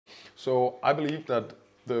So I believe that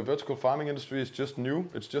the vertical farming industry is just new,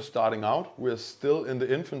 it's just starting out. We're still in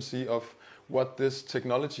the infancy of what this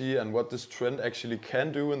technology and what this trend actually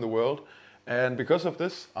can do in the world. And because of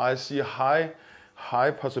this, I see a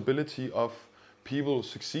high possibility of people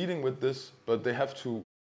succeeding with this, but they have to.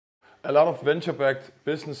 A lot of venture-backed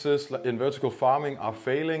businesses in vertical farming are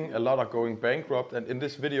failing, a lot are going bankrupt, and in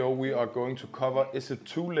this video we are going to cover, is it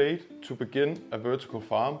too late to begin a vertical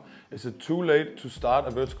farm? Is it too late to start a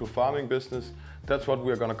vertical farming business? That's what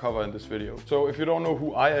we are going to cover in this video. So if you don't know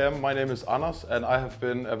who I am, my name is Anders and I have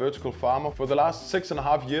been a vertical farmer for the last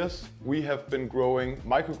 6.5 years. We have been growing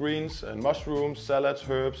microgreens and mushrooms, salads,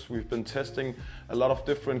 herbs. We've been testing a lot of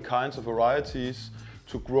different kinds of varieties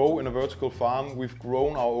to grow in a vertical farm. We've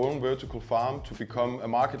grown our own vertical farm to become a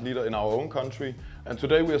market leader in our own country. And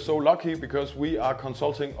today we are so lucky because we are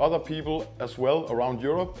consulting other people as well around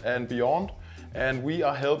Europe and beyond. And we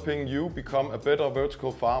are helping you become a better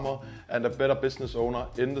vertical farmer and a better business owner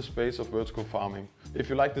in the space of vertical farming. If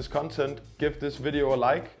you like this content, give this video a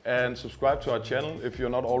like and subscribe to our channel if you're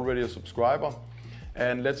not already a subscriber.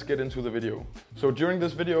 And let's get into the video. So during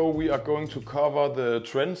this video we are going to cover the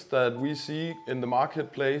trends that we see in the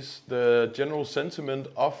marketplace, the general sentiment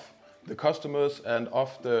of the customers and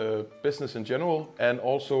of the business in general, and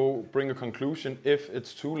also bring a conclusion if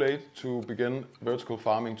it's too late to begin vertical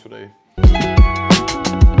farming today.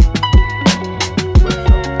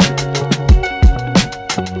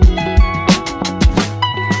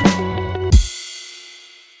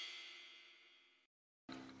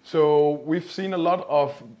 So we've seen a lot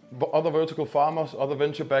of other vertical farmers, other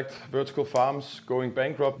venture-backed vertical farms going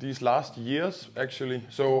bankrupt these last years actually.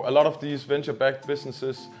 So a lot of these venture-backed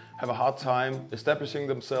businesses have a hard time establishing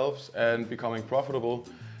themselves and becoming profitable,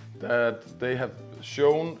 that they have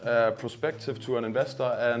shown a perspective to an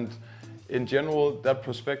investor, and in general that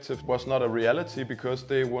perspective was not a reality because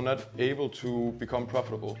they were not able to become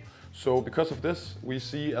profitable. So because of this, we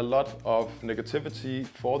see a lot of negativity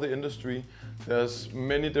for the industry. There's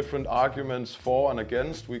many different arguments for and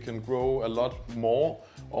against. We can grow a lot more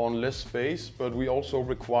on less space, but we also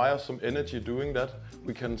require some energy doing that.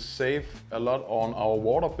 We can save a lot on our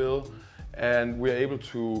water bill, and we're able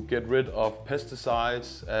to get rid of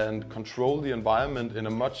pesticides and control the environment in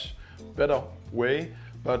a much better way.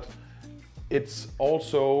 But it's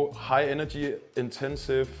also high energy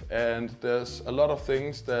intensive, and there's a lot of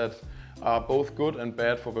things that are both good and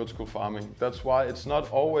bad for vertical farming. That's why it's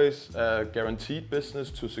not always a guaranteed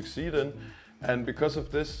business to succeed in, and because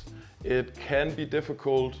of this it can be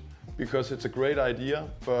difficult because it's a great idea,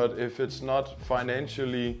 but if it's not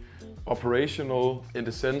financially operational in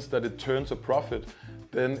the sense that it turns a profit,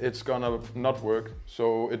 then it's gonna not work.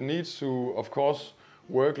 So it needs to, of course,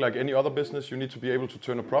 work like any other business. You need to be able to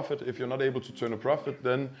turn a profit. If you're not able to turn a profit,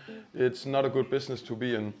 then it's not a good business to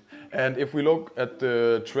be in. And if we look at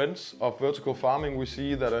the trends of vertical farming, we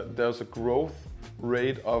see that there's a growth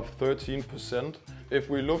rate of 13%. If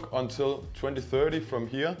we look until 2030 from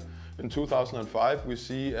here, in 2005, we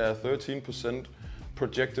see a 13%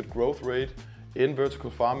 projected growth rate in vertical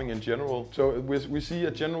farming in general. So we see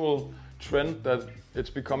a general trend that it's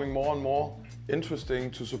becoming more and more interesting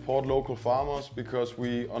to support local farmers, because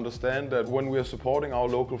we understand that when we are supporting our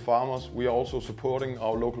local farmers, we are also supporting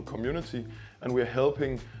our local community, and we are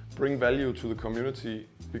helping bring value to the community,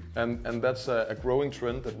 and that's a growing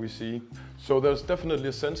trend that we see. So there's definitely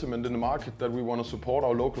a sentiment in the market that we want to support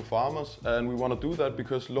our local farmers, and we want to do that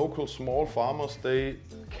because local small farmers, they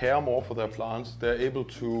care more for their plants. They're able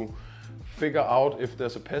to figure out if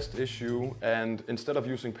there's a pest issue, and instead of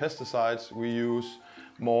using pesticides, we use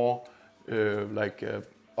more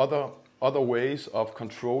other ways of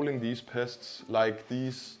controlling these pests, like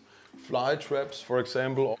these fly traps, for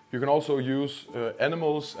example. You can also use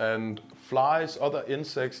animals and flies, other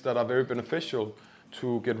insects that are very beneficial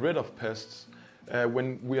to get rid of pests.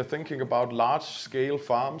 When we are thinking about large-scale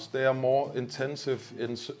farms, they are more intensive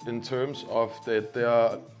in terms of that they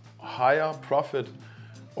are higher profit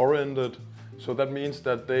oriented. So that means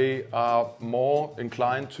that they are more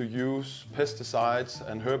inclined to use pesticides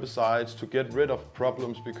and herbicides to get rid of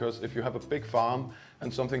problems, because if you have a big farm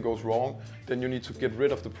and something goes wrong, then you need to get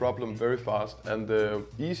rid of the problem very fast. And the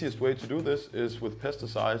easiest way to do this is with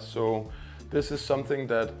pesticides. So this is something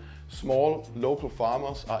that small local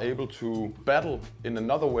farmers are able to battle in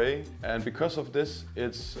another way. And because of this,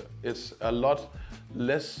 it's a lot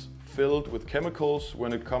less filled with chemicals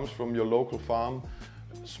when it comes from your local farm.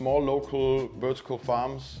 Small local vertical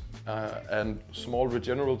farms and small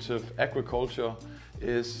regenerative agriculture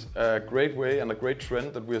is a great way and a great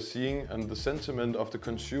trend that we are seeing, and the sentiment of the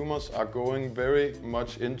consumers are going very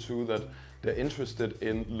much into that. They're interested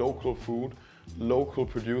in local food, local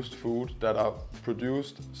produced food that are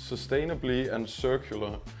produced sustainably and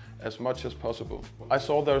circular as much as possible. I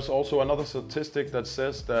saw there's also another statistic that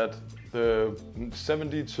says that the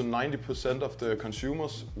 70 to 90% of the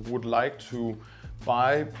consumers would like to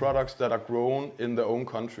buy products that are grown in their own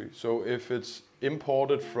country. So if it's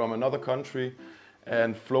imported from another country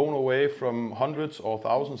and flown away from hundreds or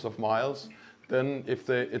thousands of miles, then if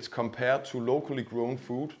it's compared to locally grown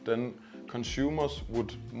food, then consumers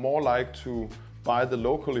would more like to buy the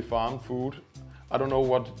locally farmed food. I don't know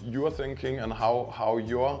what you're thinking and how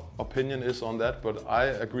your opinion is on that, but I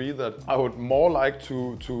agree that I would more like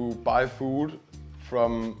to buy food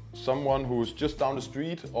from someone who's just down the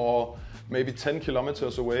street or maybe 10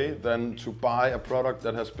 kilometers away than to buy a product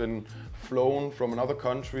that has been flown from another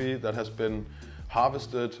country, that has been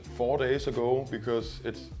harvested 4 days ago, because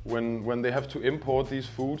it's when they have to import these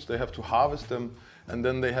foods, they have to harvest them and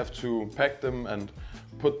then they have to pack them and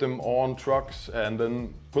put them on trucks and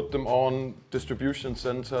then put them on distribution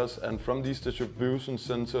centers, and from these distribution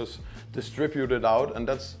centers distribute it out, and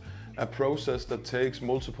that's a process that takes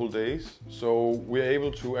multiple days. So we're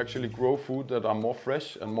able to actually grow food that are more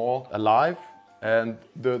fresh and more alive, and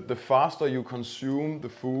the faster you consume the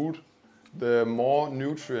food, the more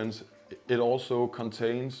nutrients it also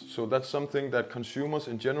contains. So that's something that consumers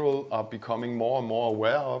in general are becoming more and more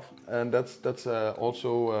aware of, and that's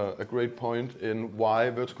also a great point in why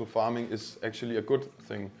vertical farming is actually a good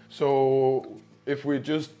thing. So if we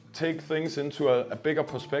just take things into a bigger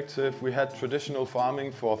perspective, we had traditional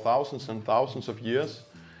farming for thousands and thousands of years,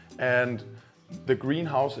 and the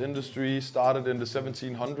greenhouse industry started in the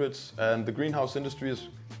 1700s, and the greenhouse industry is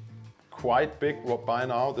quite big by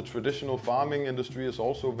now. The traditional farming industry is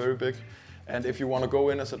also very big, and if you want to go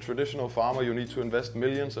in as a traditional farmer, you need to invest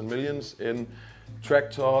millions and millions in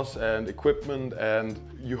tractors and equipment, and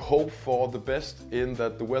you hope for the best in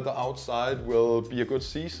that the weather outside will be a good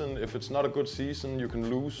season. If it's not a good season, you can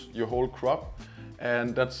lose your whole crop,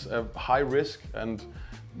 and that's a high risk and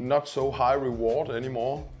not so high reward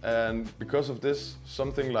anymore. And because of this,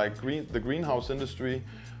 something like the greenhouse industry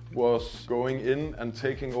was going in and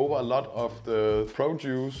taking over a lot of the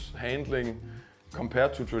produce handling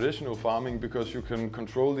compared to traditional farming, because you can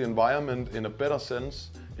control the environment in a better sense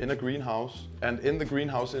in a greenhouse. And in the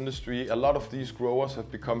greenhouse industry, a lot of these growers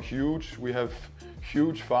have become huge. We have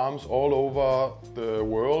huge farms all over the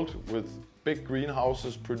world with big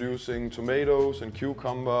greenhouses producing tomatoes and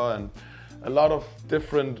cucumber and a lot of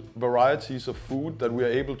different varieties of food that we are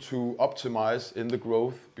able to optimize in the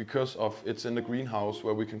growth because of it's in the greenhouse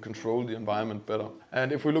where we can control the environment better.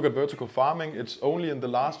 And if we look at vertical farming, it's only in the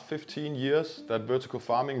last 15 years that vertical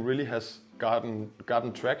farming really has gotten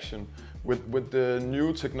traction with the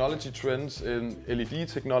new technology trends in LED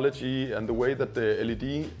technology and the way that the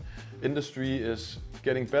LED industry is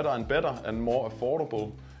getting better and better and more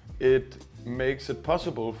affordable. It makes it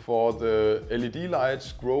possible for the LED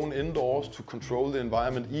lights grown indoors to control the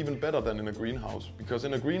environment even better than in a greenhouse. Because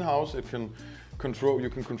in a greenhouse you can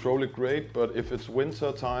control it great, but if it's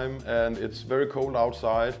winter time and it's very cold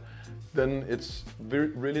outside, then it's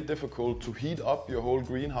really difficult to heat up your whole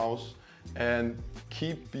greenhouse and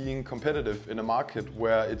keep being competitive in a market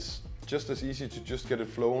where it's just as easy to just get it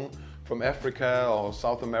flown from Africa or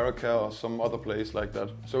South America or some other place like that.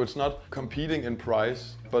 So it's not competing in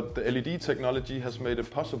price, but the LED technology has made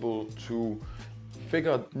it possible to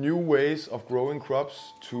figure new ways of growing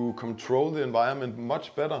crops, to control the environment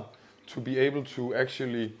much better, to be able to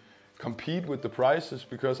actually compete with the prices,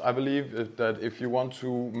 because I believe that if you want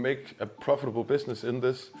to make a profitable business in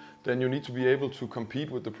this, then you need to be able to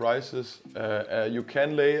compete with the prices. You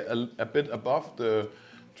can lay a bit above the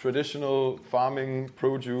traditional farming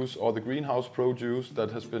produce or the greenhouse produce that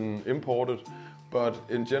has been imported, but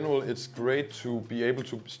in general it's great to be able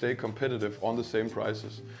to stay competitive on the same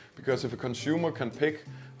prices, because if a consumer can pick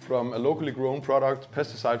from a locally grown product,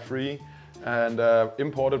 pesticide free, and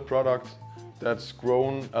imported product that's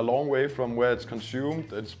grown a long way from where it's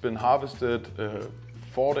consumed, it's been harvested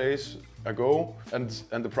 4 days ago, and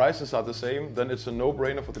the prices are the same, then it's a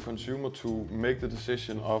no-brainer for the consumer to make the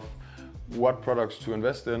decision of what products to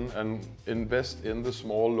invest in and invest in the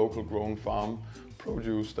small local grown farm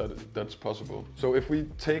produce that's possible. So if we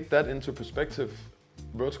take that into perspective,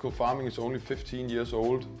 vertical farming is only 15 years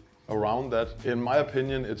old, around that. In my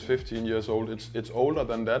opinion, it's 15 years old. It's older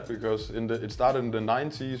than that, because it started in the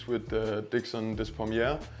 90s with Dixon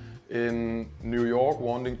Despommier in New York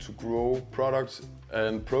wanting to grow products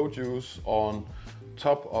and produce on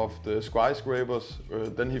top of the skyscrapers.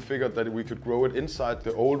 Then he figured that we could grow it inside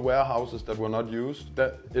the old warehouses that were not used.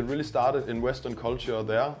 That it really started in Western culture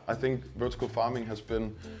there. I think vertical farming has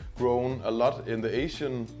been grown a lot in the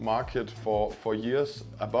Asian market for years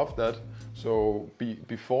above that. So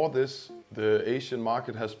before this, the Asian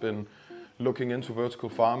market has been looking into vertical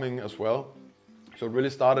farming as well. So it really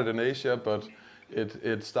started in Asia, but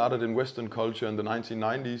it started in Western culture in the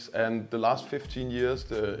 1990s, and the last 15 years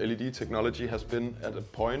the LED technology has been at a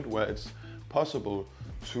point where it's possible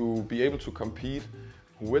to be able to compete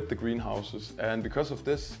with the greenhouses. And because of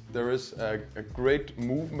this, there is a great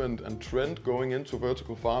movement and trend going into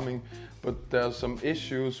vertical farming, but there are some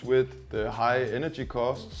issues with the high energy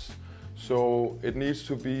costs. So it needs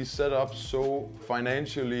to be set up so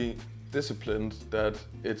financially disciplined that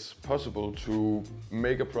it's possible to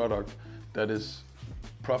make a product that is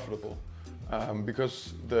profitable.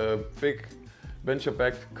 Because the big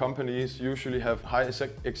venture-backed companies usually have high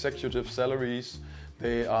executive salaries.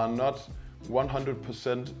 They are not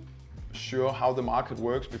 100% sure how the market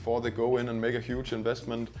works before they go in and make a huge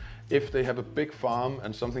investment. If they have a big farm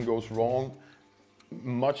and something goes wrong,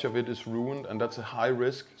 much of it is ruined, and that's a high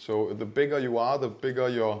risk. So the bigger you are, the bigger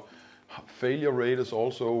your failure rate is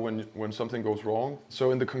also when something goes wrong.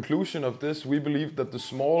 So in the conclusion of this, we believe that the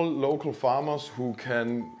small local farmers who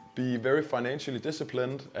can be very financially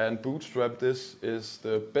disciplined and bootstrap this is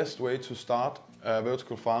the best way to start a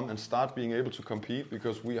vertical farm and start being able to compete,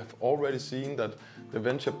 because we have already seen that the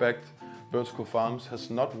venture-backed vertical farms has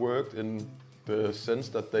not worked in the sense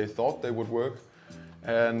that they thought they would work.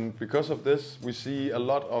 And because of this, we see a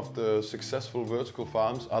lot of the successful vertical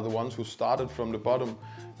farms are the ones who started from the bottom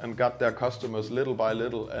and got their customers little by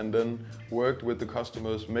little, and then worked with the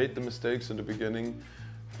customers, made the mistakes in the beginning,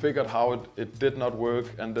 figured how it did not work,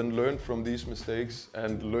 and then learned from these mistakes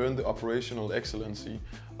and learned the operational excellency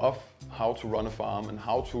of how to run a farm and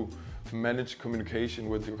how to manage communication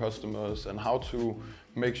with your customers and how to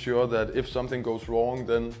make sure that if something goes wrong,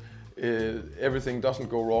 then everything doesn't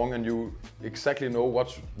go wrong and you exactly know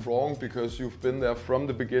what's wrong because you've been there from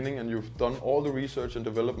the beginning and you've done all the research and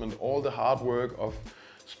development, all the hard work of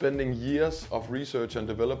spending years of research and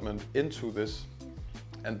development into this.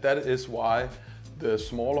 And that is why the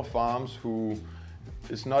smaller farms who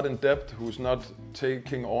is not in debt, who's not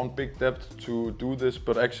taking on big debt to do this,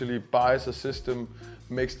 but actually buys a system,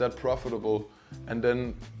 makes that profitable, and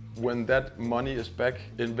then when that money is back,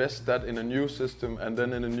 invest that in a new system and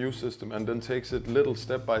then in a new system, and then takes it little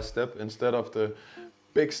step by step instead of the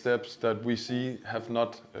big steps that we see have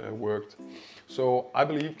not worked. So I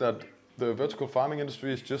believe that the vertical farming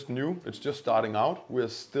industry is just new, it's just starting out. We're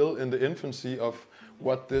still in the infancy of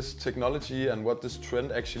what this technology and what this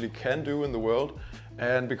trend actually can do in the world.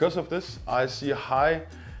 And because of this, I see a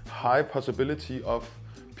high possibility of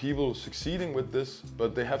people succeeding with this,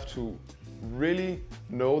 but they have to really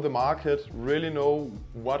know the market, really know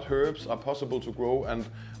what herbs are possible to grow and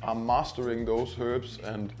are mastering those herbs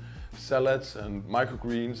and salads and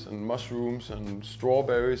microgreens and mushrooms and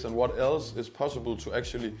strawberries and what else is possible to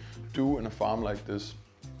actually do in a farm like this.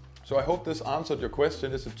 So I hope this answered your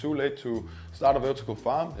question. Is it too late to start a vertical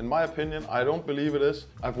farm? In my opinion, I don't believe it is.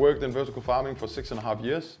 I've worked in vertical farming for 6.5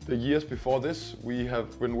 years. The years before this, we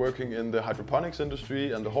have been working in the hydroponics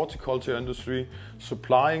industry and the horticulture industry,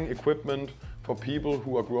 supplying equipment for people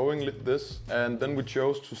who are growing this. And then we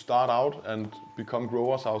chose to start out and become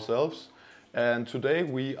growers ourselves. And today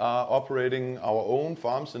we are operating our own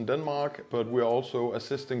farms in Denmark, but we're also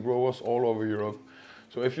assisting growers all over Europe.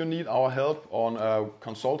 So if you need our help on a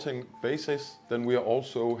consulting basis, then we are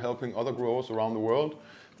also helping other growers around the world.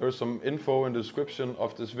 There's some info in the description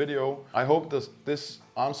of this video. I hope that this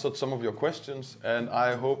answered some of your questions, and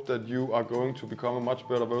I hope that you are going to become a much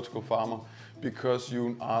better vertical farmer because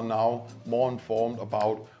you are now more informed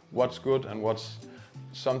about what's good and what's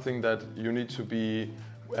something that you need to be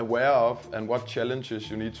aware of and what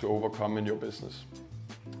challenges you need to overcome in your business.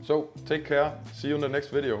 So take care, see you in the next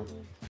video.